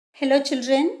Hello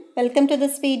children, welcome to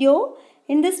this video.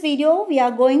 In this video, we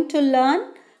are going to learn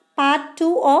part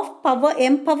 2 of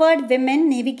Empowered Women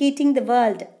Navigating the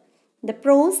World, the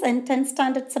Prose and 10th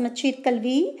Standard Samachir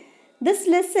Kalvi. This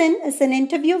lesson is an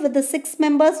interview with the 6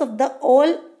 members of the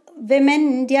all-women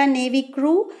India Navy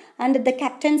crew under the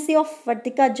captaincy of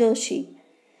Vartika Joshi.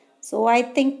 So I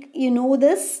think you know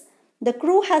this. The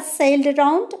crew has sailed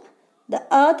around the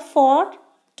earth for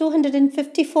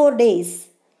 254 days.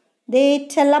 They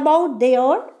tell about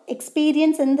their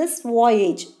experience in this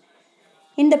voyage.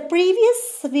 In the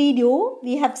previous video,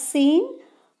 we have seen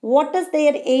what is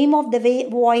their aim of the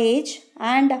voyage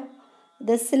and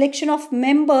the selection of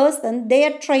members and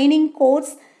their training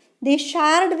course. They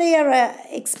shared their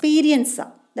experience.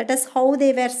 That is how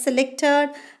they were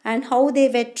selected and how they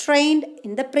were trained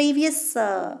in the previous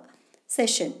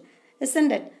session,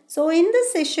 isn't it? So in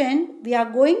this session, we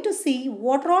are going to see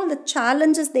what are all the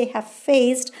challenges they have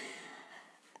faced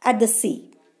at the sea.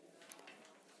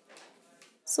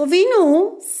 So we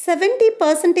know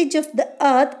 70% of the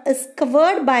earth is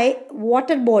covered by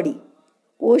water body.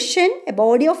 Ocean, a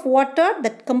body of water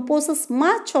that composes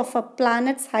much of a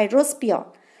planet's hydrosphere.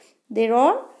 There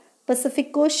are Pacific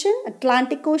Ocean,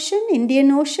 Atlantic Ocean, Indian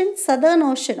Ocean, Southern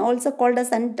Ocean, also called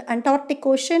as Antarctic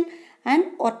Ocean and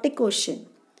Arctic Ocean.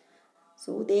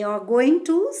 So they are going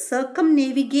to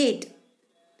circumnavigate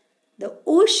the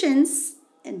oceans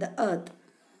in the earth.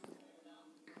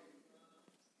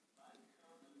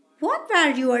 What were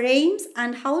your aims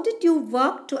and how did you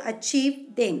work to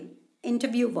achieve them?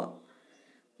 Interviewer: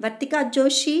 Vartika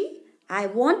Joshi, I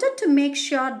wanted to make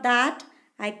sure that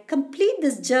I complete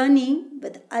this journey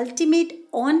with ultimate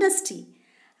honesty.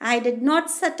 I did not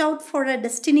set out for a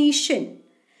destination.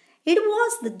 It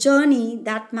was the journey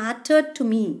that mattered to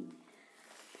me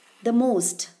the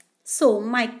most. So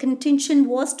my contention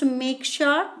was to make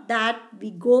sure that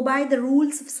we go by the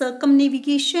rules of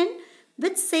circumnavigation,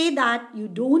 which say that you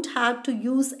don't have to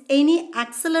use any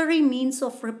auxiliary means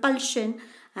of repulsion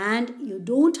and you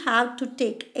don't have to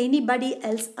take anybody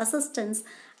else's assistance.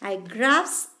 I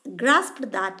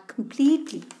grasped that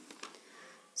completely.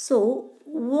 So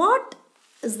what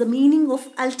is the meaning of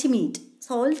ultimate?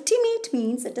 So ultimate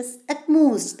means it is at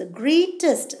most, the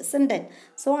greatest, isn't it?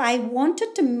 So I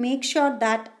wanted to make sure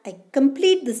that I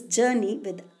complete this journey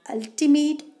with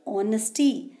ultimate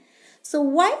honesty. So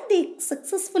while they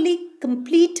successfully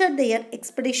completed their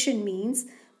expedition means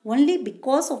only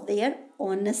because of their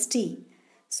honesty.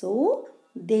 So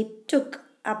they took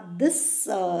up this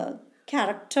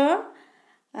character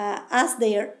as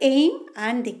their aim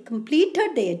and they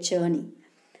completed their journey.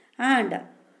 And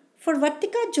for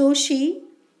Vartika Joshi,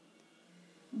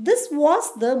 this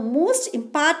was the most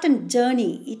important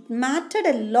journey. It mattered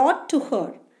a lot to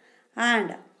her.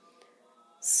 And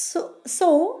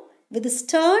so with the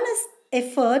stern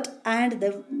effort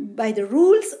and by the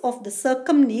rules of the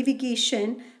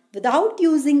circumnavigation, without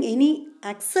using any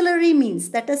auxiliary means,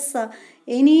 that is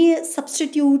any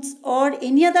substitutes or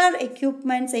any other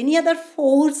equipments, any other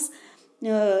force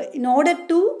in order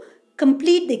to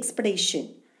complete the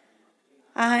expedition.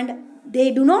 And they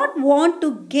do not want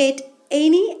to get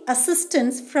any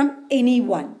assistance from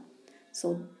anyone.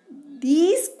 So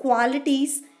these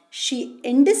qualities, she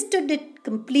understood it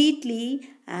completely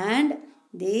and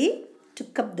they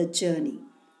took up the journey.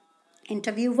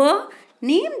 Interviewer: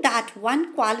 name that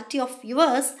one quality of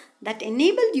yours that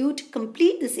enabled you to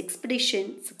complete this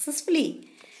expedition successfully.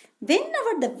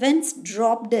 Whenever the winds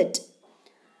dropped,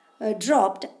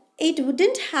 it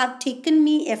wouldn't have taken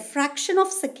me a fraction of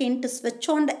a second to switch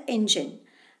on the engine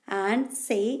and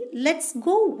say, let's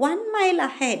go 1 mile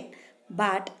ahead.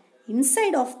 But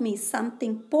inside of me,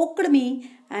 something poked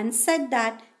me and said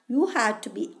that you had to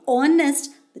be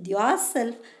honest with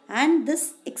yourself and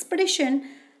this expedition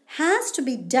has to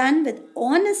be done with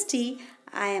honesty.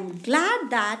 I am glad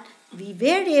that we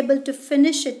were able to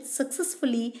finish it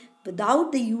successfully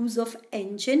without the use of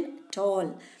engine at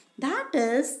all. That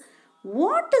is,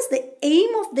 what is the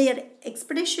aim of their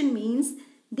expedition means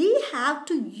they have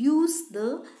to use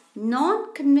the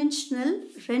non-conventional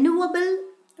renewable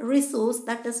resource,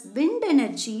 that is wind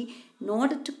energy, in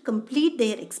order to complete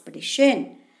their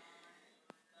expedition.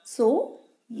 So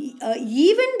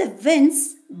even the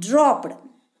winds dropped,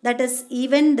 that is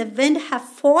even the wind have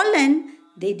fallen,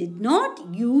 they did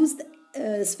not use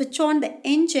switch on the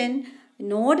engine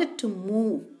in order to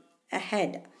move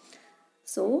ahead.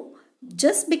 So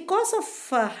just because of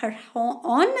her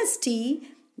honesty,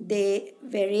 they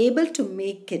were able to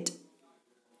make it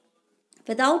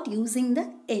without using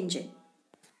the engine.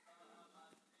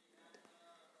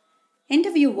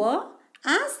 Interviewer: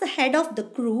 as the head of the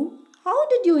crew, how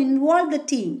did you involve the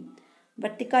team?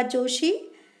 Vartika Joshi: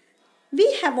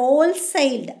 We have all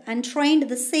sailed and trained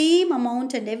the same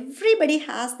amount, and everybody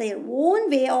has their own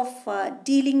way of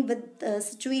dealing with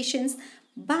situations.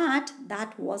 But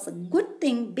that was a good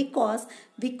thing because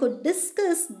we could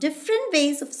discuss different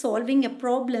ways of solving a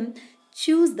problem,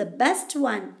 choose the best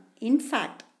one. In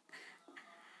fact,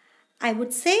 I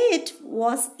would say it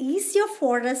was easier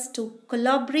for us to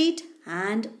collaborate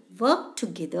and work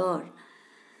together.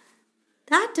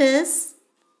 That is,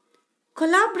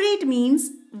 collaborate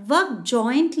means work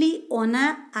jointly on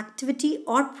an activity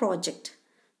or project.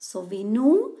 So we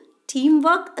know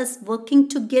teamwork is working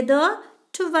together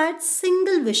towards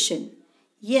single vision.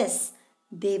 Yes,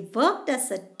 they worked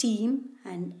as a team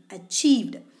and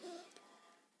achieved.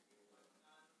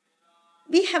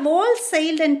 We have all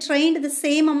sailed and trained the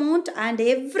same amount, and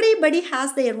everybody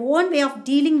has their own way of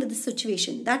dealing with the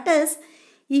situation. That is,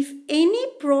 if any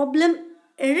problem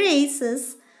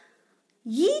arises,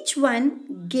 each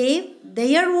one gave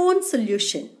their own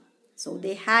solution. So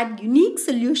they had unique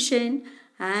solution,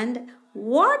 and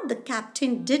what the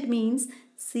captain did means,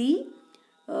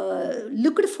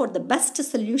 looked for the best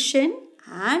solution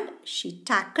and she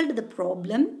tackled the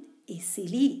problem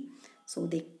easily. So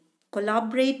they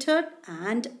collaborated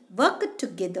and worked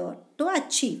together to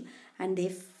achieve, and they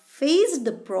faced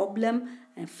the problem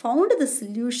and found the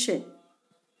solution.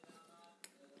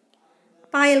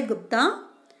 Payal Gupta,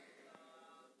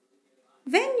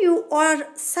 when you are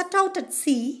set out at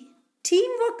sea,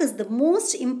 teamwork is the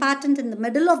most important in the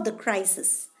middle of the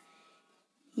crisis.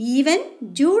 Even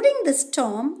during the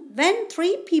storm, when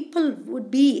 3 people would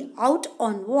be out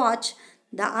on watch,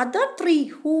 the other 3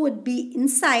 who would be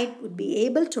inside would be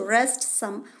able to rest,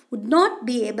 some would not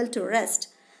be able to rest.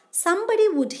 Somebody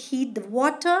would heat the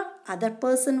water, other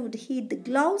person would heat the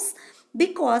gloves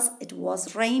because it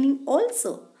was raining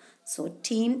also. So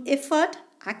team effort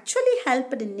actually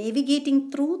helped in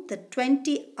navigating through the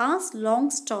 20 hours long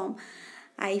storm.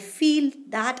 I feel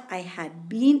that I had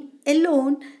been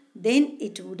alone, then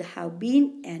it would have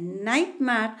been a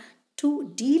nightmare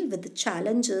to deal with the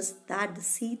challenges that the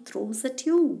sea throws at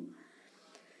you.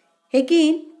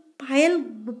 Again, Payal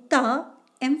Gupta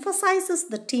emphasizes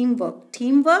the teamwork.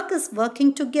 Teamwork is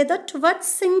working together towards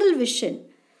single vision.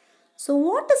 So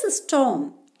what is a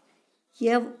storm?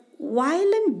 A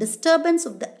violent disturbance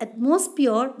of the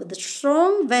atmosphere with the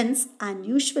strong winds and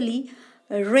usually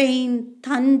rain,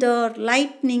 thunder,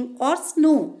 lightning or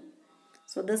snow.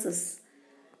 So this is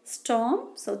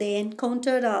storm. So they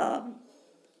encountered a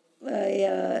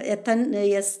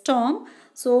storm.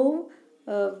 So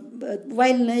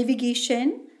while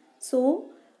navigation, so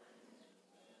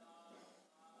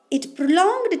it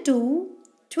prolonged to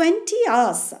 20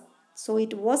 hours. So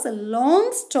it was a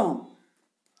long storm.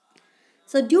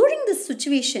 So during this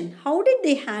situation, how did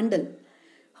they handle?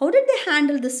 How did they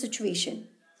handle this situation?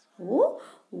 So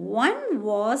one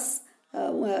was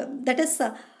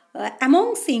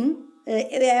among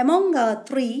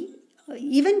 3,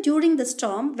 even during the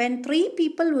storm, when 3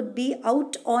 people would be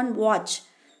out on watch.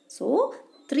 So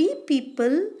 3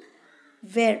 people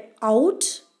were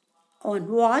out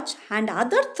on watch, and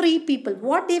other 3 people,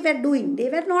 what they were doing? They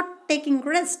were not taking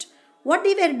rest. What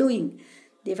they were doing?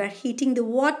 They were heating the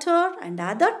water, and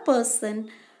other person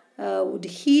would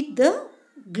heat the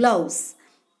gloves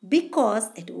because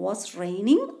it was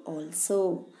raining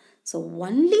also. So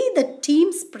only the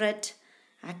team spirit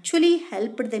actually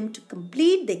helped them to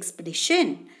complete the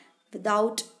expedition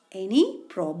without any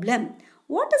problem.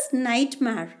 What is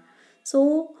nightmare?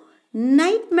 So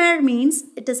nightmare means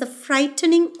it is a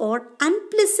frightening or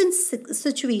unpleasant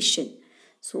situation.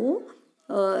 So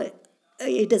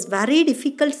it is very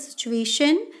difficult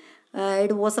situation.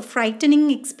 It was a frightening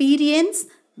experience,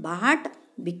 but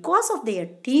because of their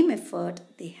team effort,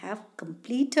 they have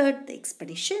completed the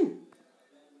expedition.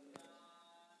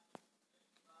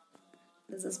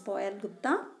 This is Payal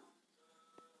Gupta.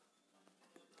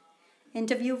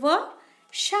 Interviewer,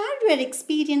 share your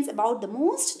experience about the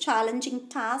most challenging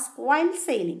task while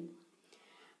sailing.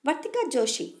 Vartika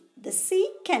Joshi, the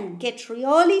sea can get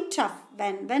really tough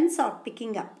when winds are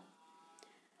picking up.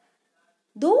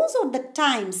 Those are the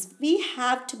times we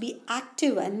have to be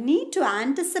active and need to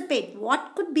anticipate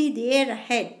what could be there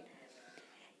ahead.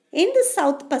 In the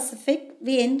South Pacific,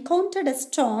 we encountered a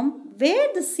storm where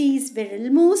the seas were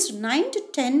almost 9 to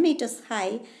 10 meters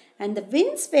high and the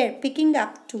winds were picking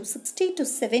up to 60 to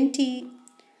 70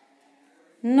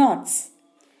 knots.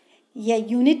 A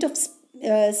unit of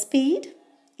speed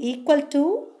equal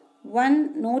to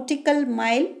 1 nautical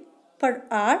mile per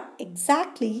hour,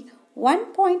 exactly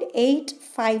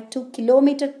 1.852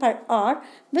 km per hour,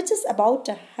 which is about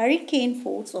a hurricane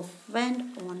force of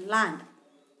wind on land.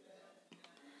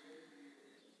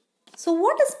 So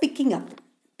what is picking up?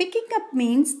 Picking up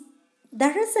means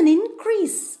there is an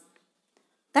increase.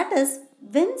 That is,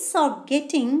 winds are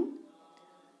getting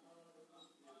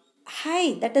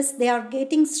high. That is, they are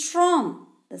getting strong.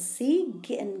 The sea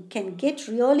can get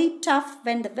really tough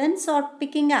when the winds are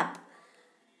picking up.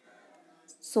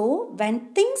 So,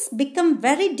 when things become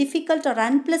very difficult or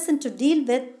unpleasant to deal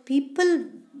with, people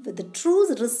with the true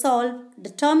resolve,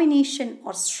 determination,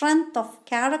 or strength of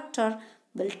character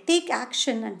will take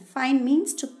action and find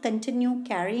means to continue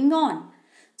carrying on.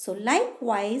 So,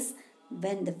 likewise,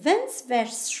 when the winds were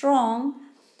strong,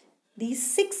 these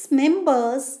 6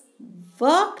 members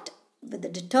worked with the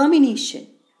determination.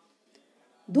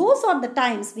 Those are the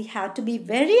times we have to be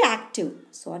very active.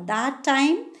 So, at that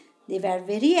time, they were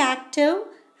very active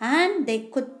and they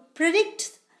could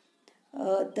predict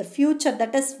the future,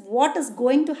 that is what is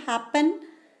going to happen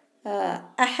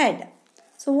ahead.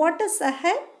 So what is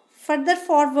ahead? Further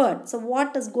forward. So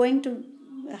what is going to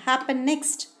happen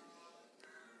next?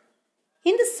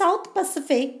 In the South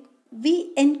Pacific,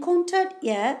 we encountered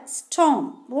a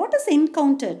storm. What is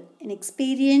encountered? An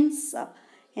experience,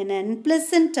 an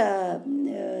unpleasant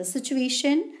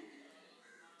situation.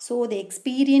 So they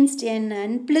experienced an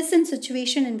unpleasant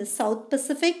situation in the South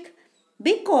Pacific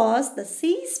because the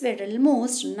seas were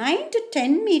almost 9 to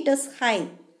 10 meters high.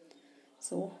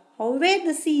 So how were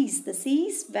the seas? The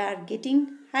seas were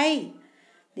getting high.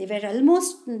 They were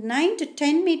almost 9 to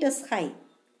 10 meters high.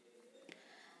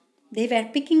 They were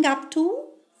picking up to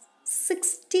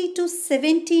 60 to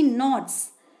 70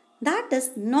 knots. That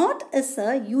is, knot is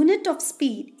a unit of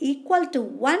speed equal to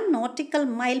 1 nautical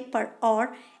mile per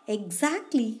hour,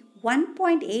 exactly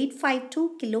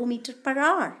 1.852 kilometer per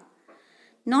hour.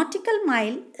 Nautical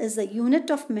mile is a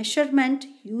unit of measurement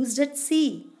used at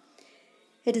sea.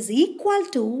 It is equal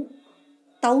to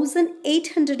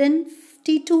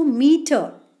 1852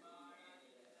 meter.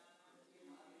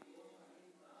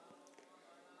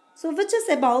 So which is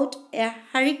about a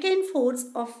hurricane force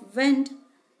of wind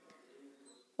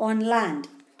on land.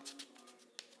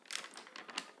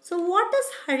 So what is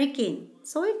hurricane?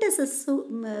 So it is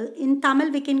in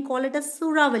Tamil we can call it a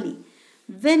Suravali.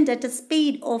 Wind at a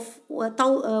speed of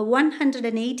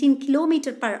 118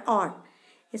 km per hour.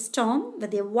 A storm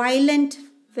with a violent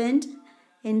wind,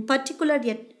 in particular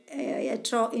in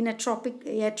a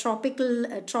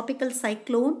tropical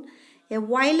cyclone. A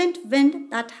violent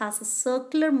wind that has a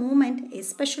circular movement,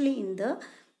 especially in the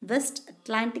West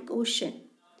Atlantic Ocean.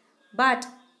 But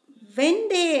when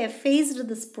they faced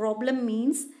this problem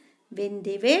means when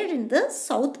they were in the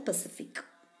South Pacific.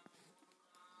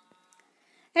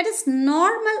 It is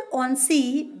normal on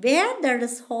sea where there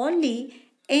is hardly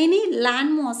any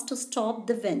landmass to stop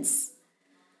the winds.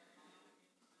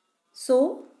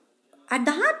 So, at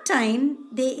that time,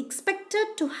 they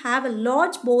expected to have a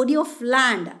large body of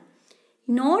land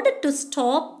in order to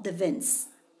stop the winds.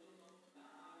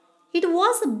 It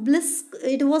was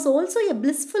also a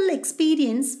blissful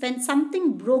experience when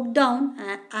something broke down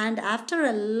and after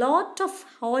a lot of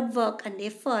hard work and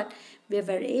effort, we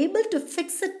were able to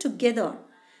fix it together.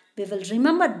 We will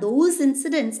remember those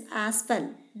incidents as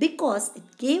well because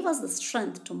it gave us the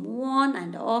strength to move on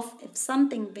and off if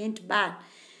something went bad.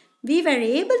 We were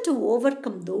able to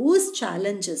overcome those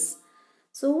challenges.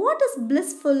 So what is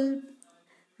blissful?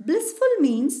 Blissful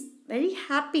means very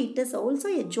happy. It is also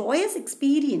a joyous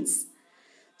experience.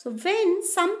 So when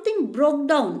something broke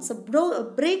down, so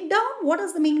breakdown, what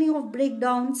is the meaning of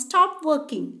breakdown? Stop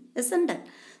working, isn't it?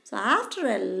 So after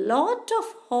a lot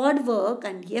of hard work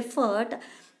and effort,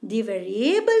 they were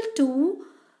able to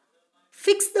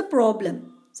fix the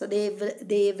problem. So they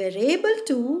were able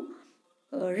to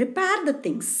repair the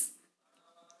things.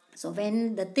 So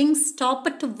when the things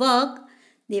stopped to work,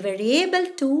 they were able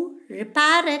to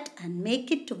repair it and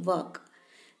make it to work.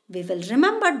 We will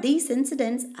remember these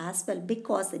incidents as well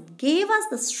because it gave us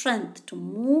the strength to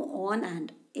move on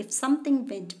and if something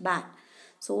went bad.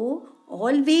 So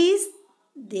always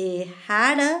they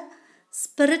had a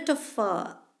spirit of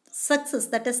success,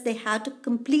 that is they had to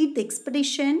complete the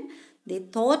expedition. They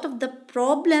thought of the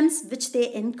problems which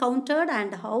they encountered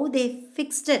and how they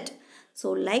fixed it.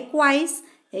 So likewise,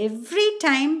 every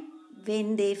time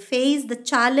when they faced the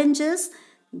challenges,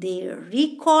 they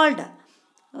recalled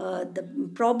the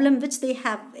problem which they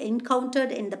have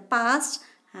encountered in the past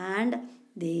and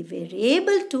they were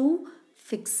able to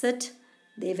fix it.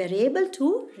 They were able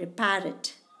to repair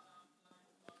it.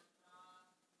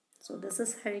 So this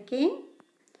is hurricane.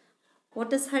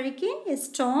 What is hurricane? A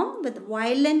storm with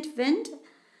violent wind.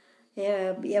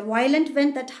 A violent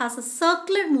wind that has a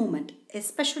circular movement.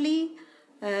 Especially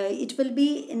it will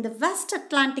be in the West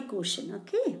Atlantic Ocean.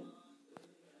 Okay.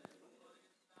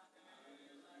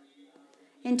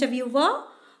 Interviewer,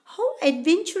 how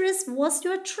adventurous was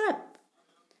your trip?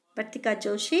 Vartika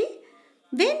Joshi,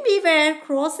 when we were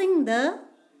crossing the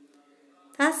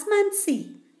Tasman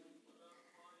Sea,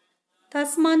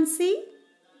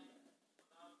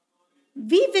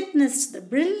 we witnessed the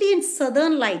brilliant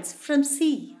southern lights from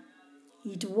sea.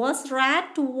 It was rare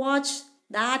to watch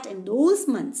that in those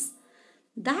months,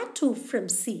 that too from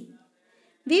sea.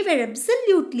 We were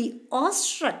absolutely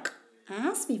awestruck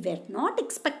as we were not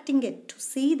expecting it to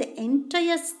see the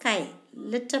entire sky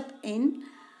lit up in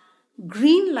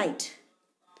green light.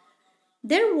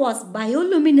 There was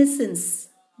bioluminescence,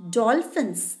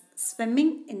 dolphins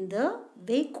swimming in the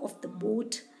wake of the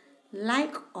boat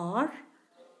like our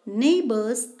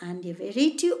neighbors, and a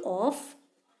variety of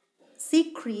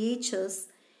sea creatures.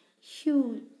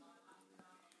 Huge.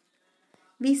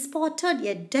 We spotted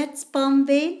a dead sperm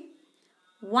whale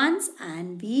once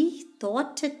and we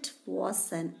thought it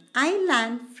was an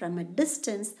island from a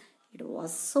distance. It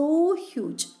was so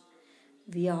huge.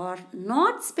 We are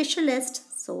not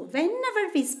specialists, so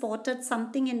whenever we spotted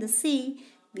something in the sea,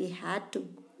 we had to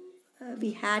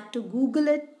Google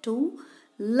it to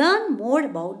learn more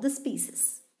about the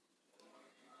species.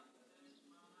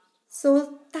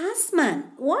 So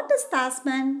Tasman, what is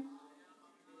Tasman?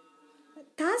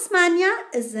 Tasmania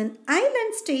is an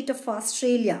island state of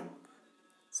Australia.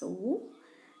 So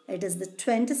it is the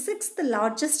 26th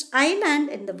largest island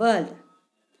in the world.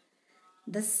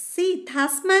 The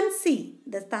Tasman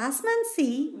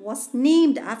Sea was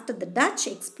named after the Dutch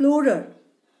explorer.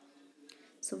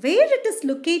 So where it is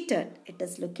located? It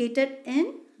is located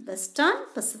in Western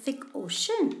Pacific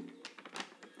Ocean.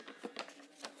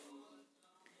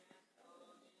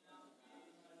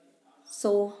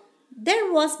 So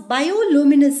there was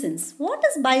bioluminescence. What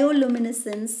is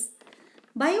bioluminescence?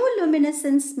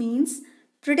 Bioluminescence means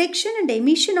production and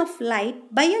emission of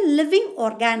light by a living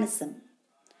organism.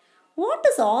 What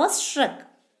is awestruck?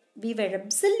 We were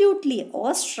absolutely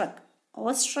awestruck.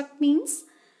 Awestruck means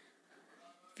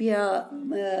we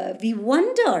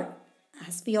wonder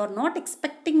as we are not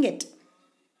expecting it.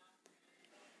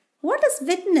 What is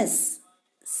witness?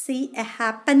 See a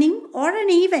happening or an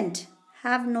event.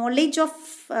 Have knowledge of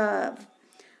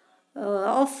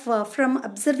from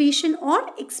observation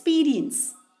or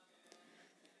experience.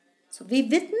 So we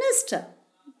witnessed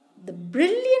the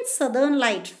brilliant southern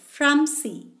light from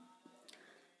sea.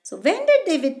 So when did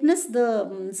they witness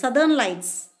the southern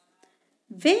lights?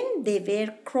 When they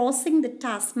were crossing the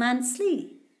Tasman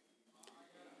Sea.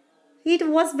 It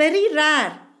was very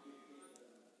rare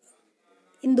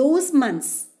in those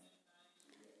months,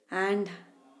 and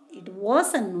it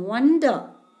was a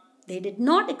wonder. They did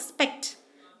not expect,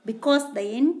 because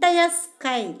the entire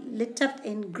sky lit up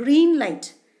in green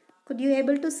light. Could you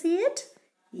able to see it?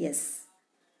 Yes.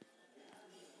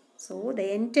 So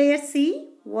the entire sea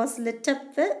was lit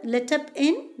up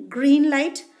in green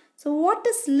light. So what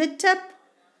is lit up?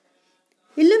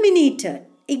 Illuminated,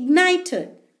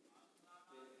 ignited.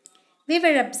 We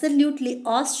were absolutely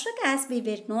awestruck as we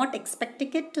were not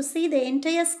expecting it to see the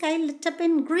entire sky lit up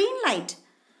in green light.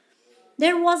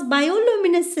 There was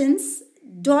bioluminescence,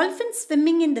 dolphins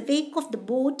swimming in the wake of the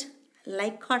boat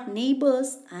like our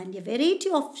neighbors, and a variety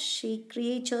of sea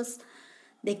creatures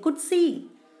they could see.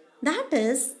 That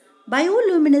is,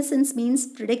 bioluminescence means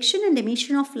production and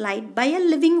emission of light by a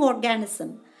living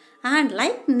organism. And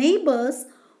like neighbors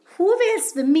who were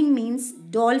swimming means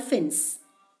dolphins.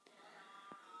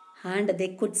 And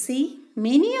they could see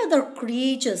many other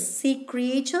creatures, sea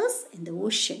creatures in the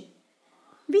ocean.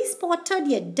 We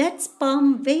spotted a dead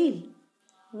sperm whale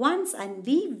once and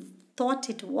we thought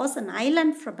it was an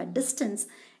island from a distance.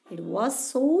 It was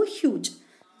so huge.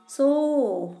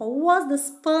 So how was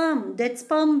the dead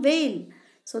sperm whale?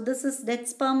 So this is dead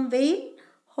sperm whale.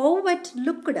 How it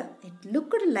looked? It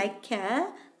looked like a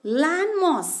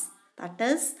landmass. That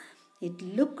is, it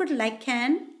looked like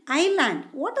an island.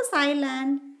 What is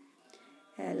island?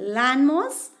 A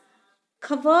landmass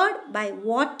covered by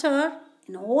water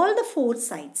in all the four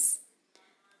sides.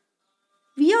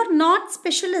 We are not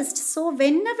specialists, so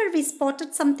whenever we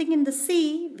spotted something in the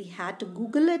sea, we had to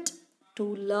Google it to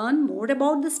learn more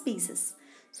about the species.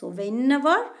 So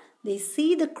whenever they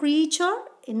see the creature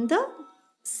in the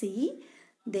sea,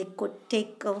 they could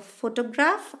take a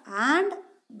photograph and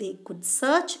they could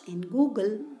search in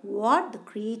Google what the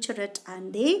creature is,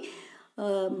 and they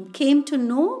came to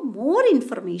know more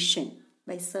information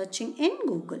by searching in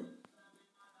Google.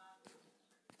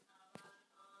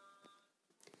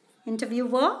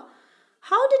 Interviewer,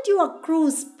 how did your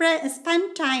crew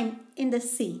spend time in the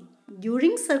sea?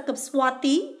 During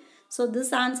Swati, so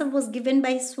this answer was given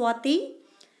by Swati.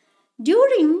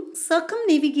 During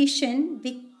circumnavigation,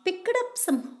 we picked up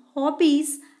some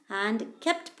hobbies and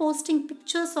kept posting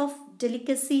pictures of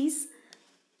delicacies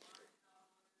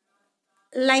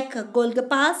like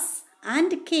golgappas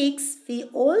and cakes. We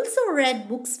also read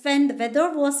books when the weather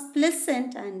was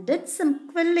pleasant and did some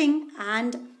quilling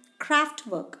and craft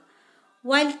work.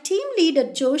 While team leader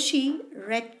Joshi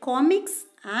read comics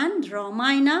and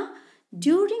Ramayana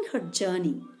during her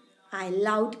journey. I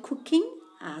loved cooking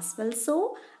as well,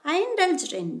 so I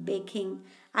indulged in baking.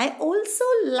 I also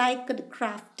liked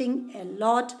crafting a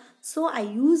lot, so I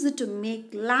used to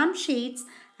make lampshades.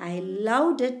 I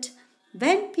loved it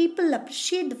when people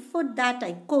appreciate the food that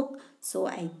I cook, so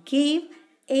I gave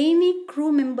any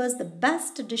crew members the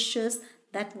best dishes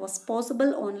that was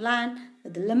possible on land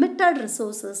with the limited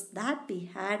resources that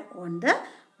we had on the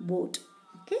boat.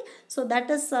 Okay, so that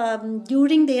is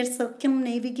during their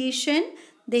circumnavigation,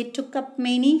 they took up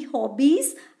many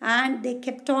hobbies and they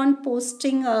kept on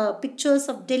posting pictures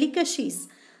of delicacies.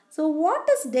 So what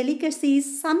is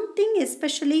delicacies? Something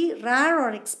especially rare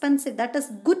or expensive that is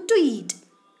good to eat.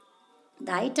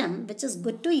 The item which is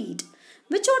good to eat.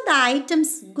 Which are the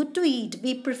items good to eat?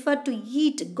 We prefer to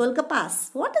eat golgappas.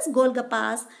 What is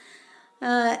golgappas?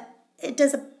 It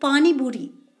is a pani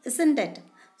puri, isn't it?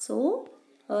 So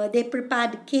they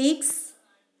prepared cakes.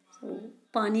 So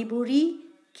pani puri,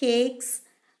 cakes,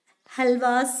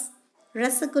 halwas,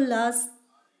 rasagullas,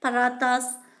 parathas.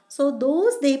 So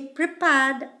those they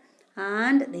prepared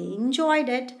and they enjoyed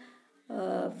it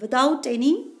without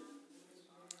any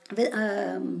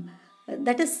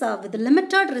that is with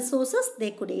limited resources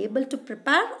they could able to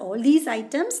prepare all these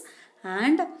items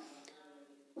and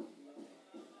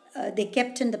they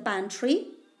kept in the pantry.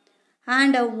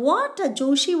 And what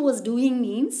Joshi was doing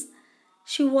means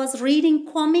she was reading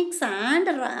comics and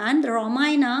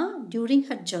Ramayana during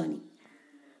her journey.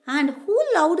 And who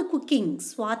loved cooking?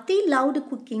 Swati loved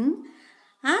cooking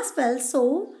as well,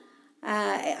 so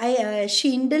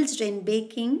she indulged in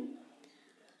baking.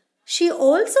 She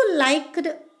also liked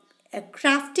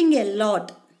crafting a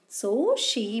lot. So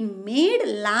she made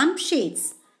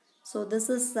lampshades. So this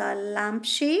is a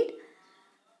lampshade.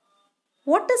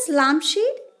 What is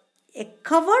lampshade? A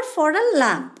cover for a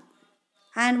lamp.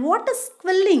 And what is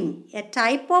quilling? A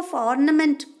type of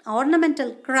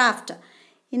ornamental craft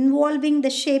involving the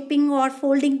shaping or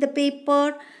folding the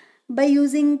paper by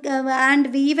using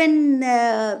and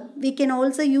we can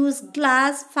also use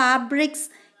glass fabrics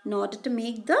in order to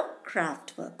make the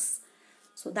craft works.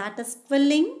 So that is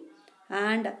quilling.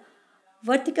 And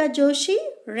Vartika Joshi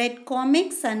read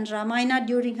comics and Ramayana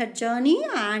during her journey,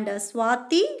 and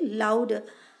Swati loved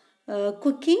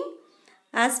cooking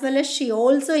as well as she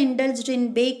also indulged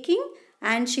in baking,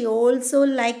 and she also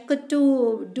liked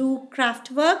to do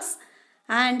craft works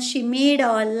and she made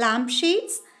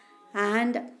lampshades.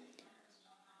 And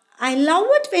I love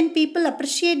it when people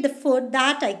appreciate the food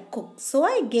that I cook. So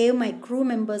I gave my crew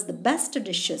members the best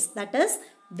dishes. That is,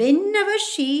 whenever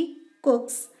she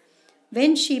cooks,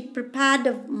 when she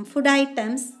prepared food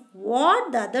items,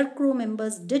 what the other crew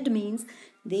members did means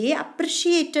they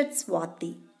appreciated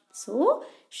Swati. So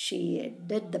she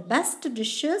did the best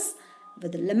dishes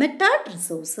with limited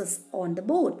resources on the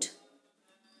boat.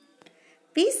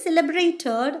 We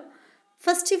celebrated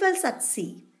festivals at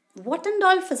sea. What and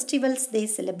all festivals they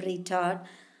celebrated?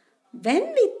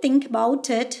 When we think about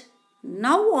it,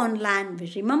 now on land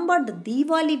we remember the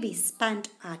Diwali we spent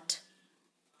at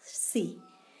sea.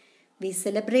 We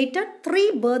celebrated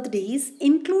 3 birthdays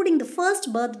including the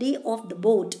first birthday of the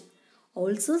boat.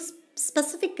 Also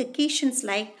specific occasions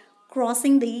like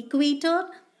crossing the equator,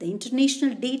 the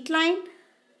international dateline,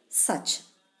 such.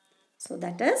 So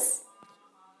this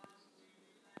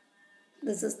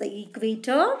is the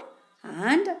equator.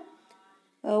 And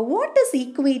what is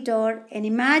equator? An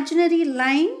imaginary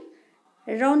line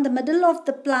around the middle of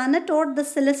the planet or the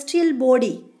celestial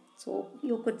body. So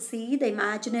you could see the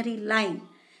imaginary line.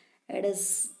 It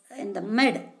is in the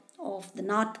mid of the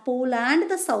North Pole and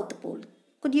the South Pole.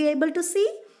 Could you able to see?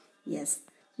 Yes.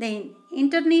 Then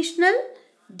international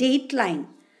dateline.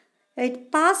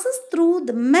 It passes through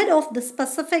the mid of the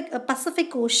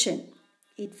Pacific Ocean.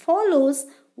 It follows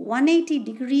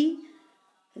 180-degree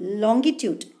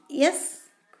longitude. Yes.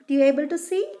 Could you able to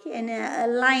see in a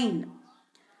line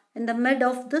in the mid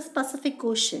of this Pacific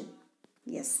Ocean?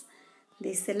 Yes.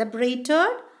 They celebrated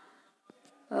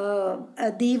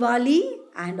Diwali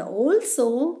and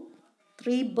also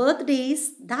 3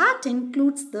 birthdays. That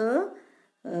includes the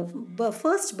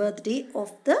first birthday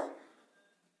of the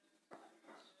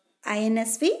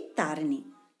INSV Tarini.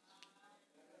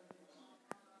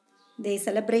 They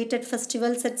celebrated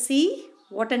festivals at sea.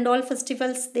 What and all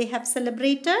festivals they have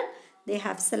celebrated? They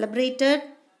have celebrated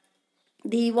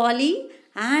Diwali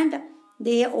And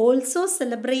they also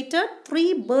celebrated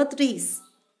 3 birthdays,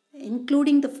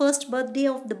 including the first birthday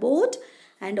of the boat,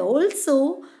 and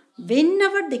also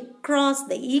whenever they crossed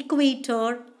the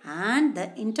equator and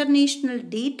the international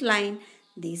date line,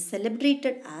 they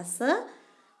celebrated as a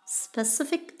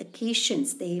specific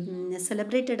occasions. They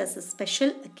celebrated as a special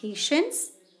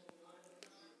occasions.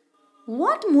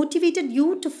 What motivated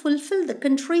you to fulfill the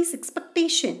country's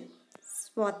expectation?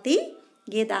 Swati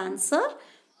gave the answer.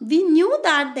 We knew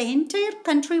that the entire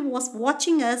country was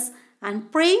watching us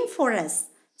and praying for us.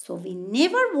 So we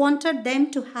never wanted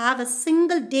them to have a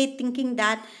single day thinking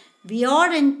that we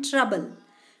are in trouble.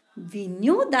 We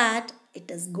knew that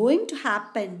it is going to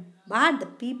happen, but the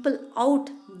people out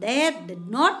there did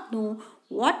not know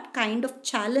what kind of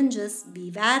challenges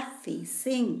we were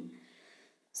facing.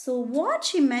 So what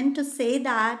she meant to say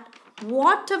that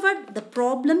whatever the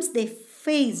problems they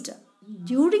faced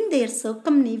during their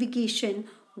circumnavigation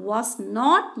was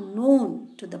not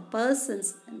known to the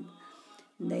persons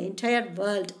in the entire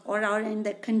world or in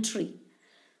the country.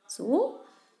 So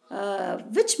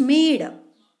which made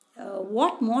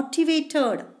what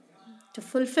motivated to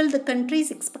fulfill the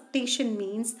country's expectation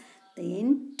means the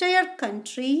entire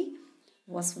country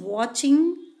was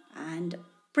watching and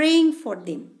praying for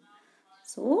them.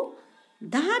 So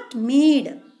that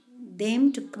made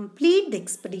them to complete the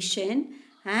expedition,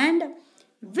 and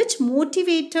which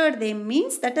motivated them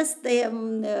means that is we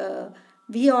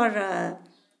are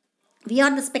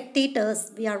the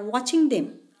spectators, we are watching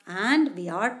them and we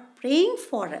are praying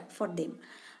for them,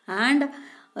 and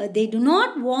they do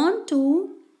not want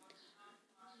to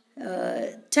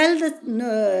tell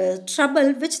the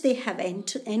trouble which they have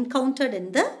encountered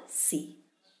in the sea.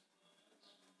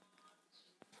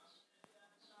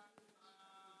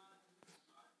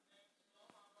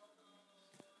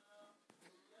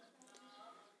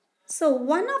 So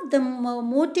one of the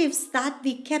motives that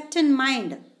we kept in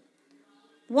mind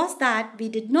was that we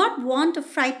did not want to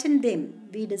frighten them.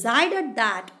 We decided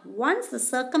that once the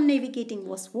circumnavigating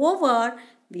was over,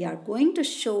 we are going to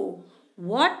show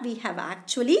what we have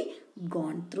actually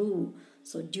gone through.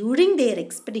 So during their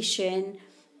expedition,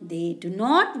 they do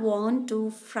not want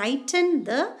to frighten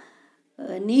the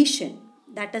nation.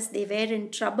 That is, they were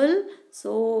in trouble.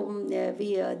 So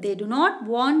they do not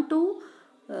want to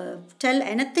tell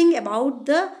anything about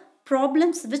the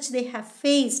problems which they have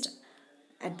faced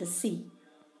at the sea.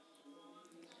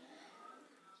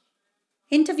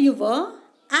 Interviewer,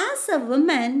 as a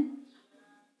woman,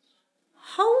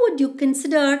 how would you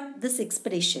consider this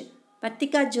expedition?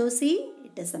 Patika Joshi,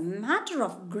 it is a matter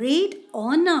of great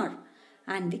honor,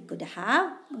 and we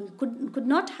could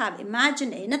not have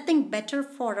imagined anything better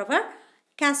for our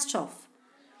cast-off.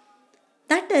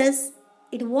 That is,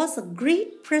 it was a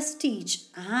great prestige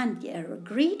and a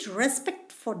great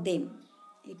respect for them.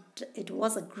 It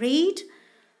was a great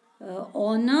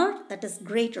honor, that is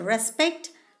great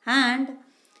respect, and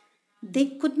they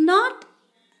could not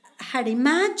had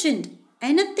imagined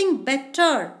anything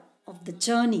better of the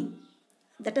journey.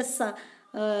 That is,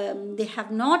 they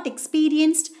have not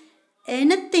experienced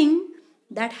anything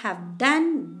that have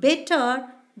done better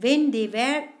when they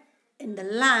were in the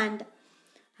land,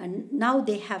 and now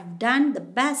they have done the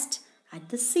best at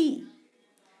the sea.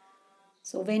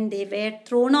 So when they were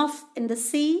thrown off in the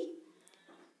sea,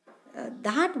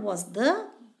 that was the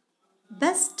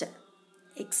best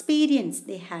experience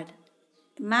they had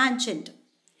imagined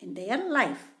in their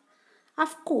life.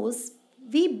 Of course,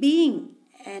 we being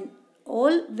an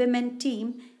all-women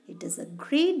team, it is a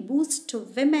great boost to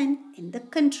women in the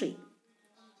country.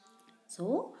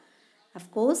 So, of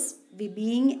course, we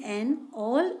being an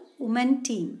all-women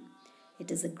team, it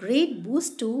is a great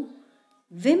boost to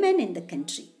women in the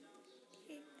country.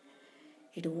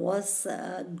 It was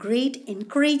a great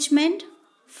encouragement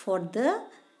for the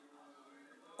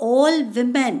all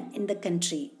women in the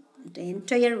country, the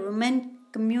entire women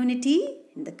community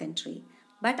in the country.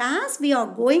 But as we are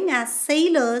going as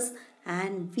sailors,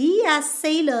 and we as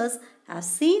sailors have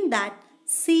seen that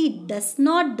sea does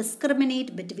not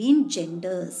discriminate between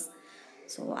genders.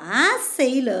 So as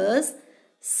sailors,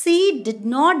 sea did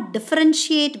not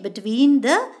differentiate between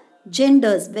the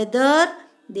genders, whether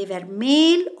they were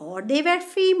male or they were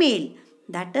female.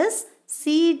 That is,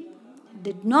 sea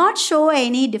did not show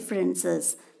any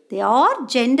differences. They are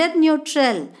gender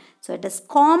neutral. So it is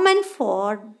common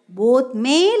for both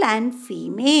male and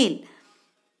female.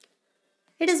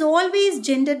 It is always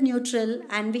gender neutral,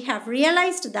 and we have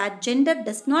realized that gender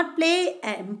does not play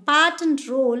an important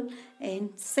role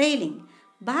in sailing.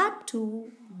 But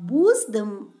to boost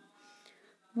the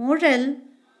morale,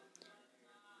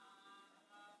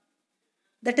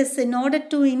 that is in order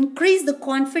to increase the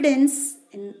confidence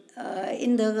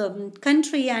in the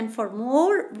country, and for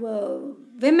more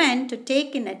women to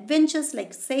take in adventures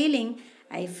like sailing,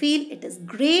 I feel it is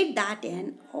great that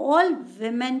an all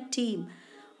women team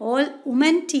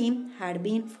had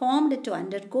been formed to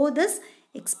undergo this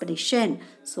expedition.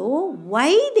 So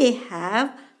why they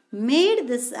have made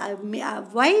this,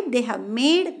 why they have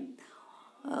made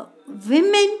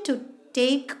women to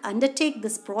undertake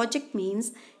this project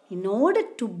means, in order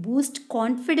to boost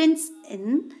confidence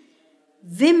in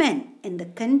women in the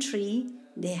country,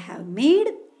 they have made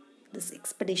this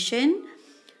expedition.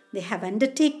 They have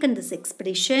undertaken this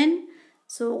expedition.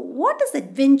 So what is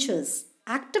adventures?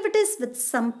 Activities with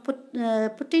some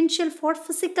potential for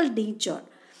physical danger.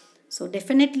 So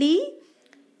definitely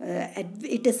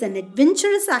it is an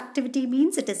adventurous activity,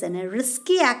 means it is a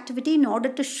risky activity in order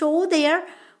to show their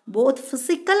both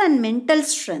physical and mental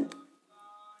strength.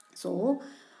 So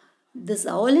this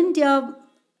All India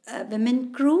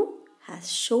women crew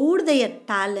has showed their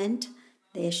talent,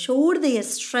 they showed their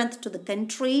strength to the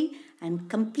country and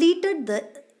completed the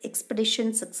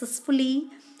expedition successfully.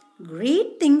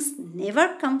 Great things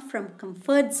never come from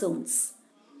comfort zones.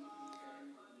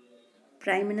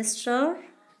 Prime Minister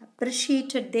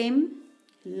appreciated them,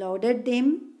 lauded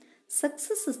them.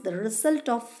 Success is the result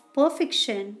of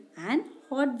perfection and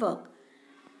hard work.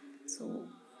 So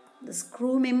the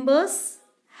crew members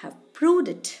have proved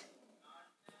it.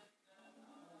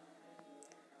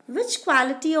 Which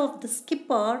quality of the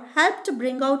skipper helped to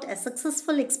bring out a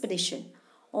successful expedition?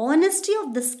 Honesty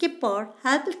of the skipper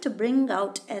helped to bring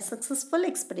out a successful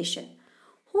expedition.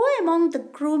 Who among the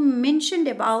crew mentioned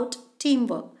about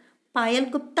teamwork?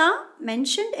 Payal Gupta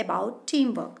mentioned about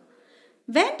teamwork.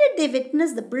 When did they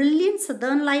witness the brilliant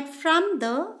southern light from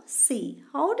the sea?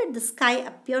 How did the sky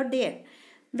appear there?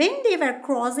 When they were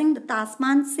crossing the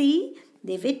Tasman Sea,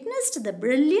 they witnessed the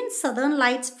brilliant southern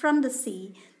lights from the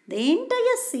sea. The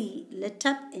entire sea lit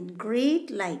up in green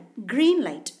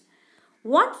light.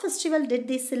 What festival did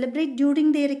they celebrate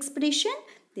during their expedition?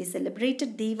 They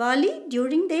celebrated Diwali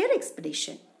during their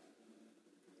expedition.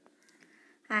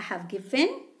 I have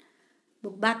given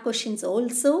book back questions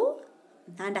also,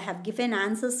 and I have given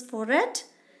answers for it.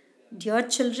 Dear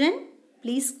children,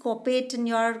 please copy it in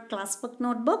your classwork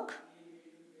notebook.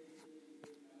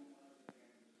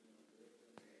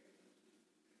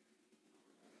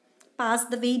 Pause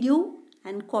the video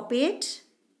and copy it.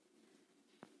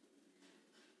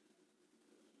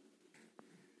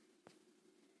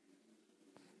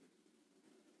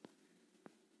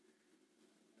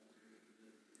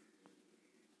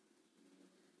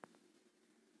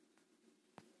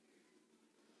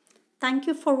 Thank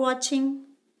you for watching.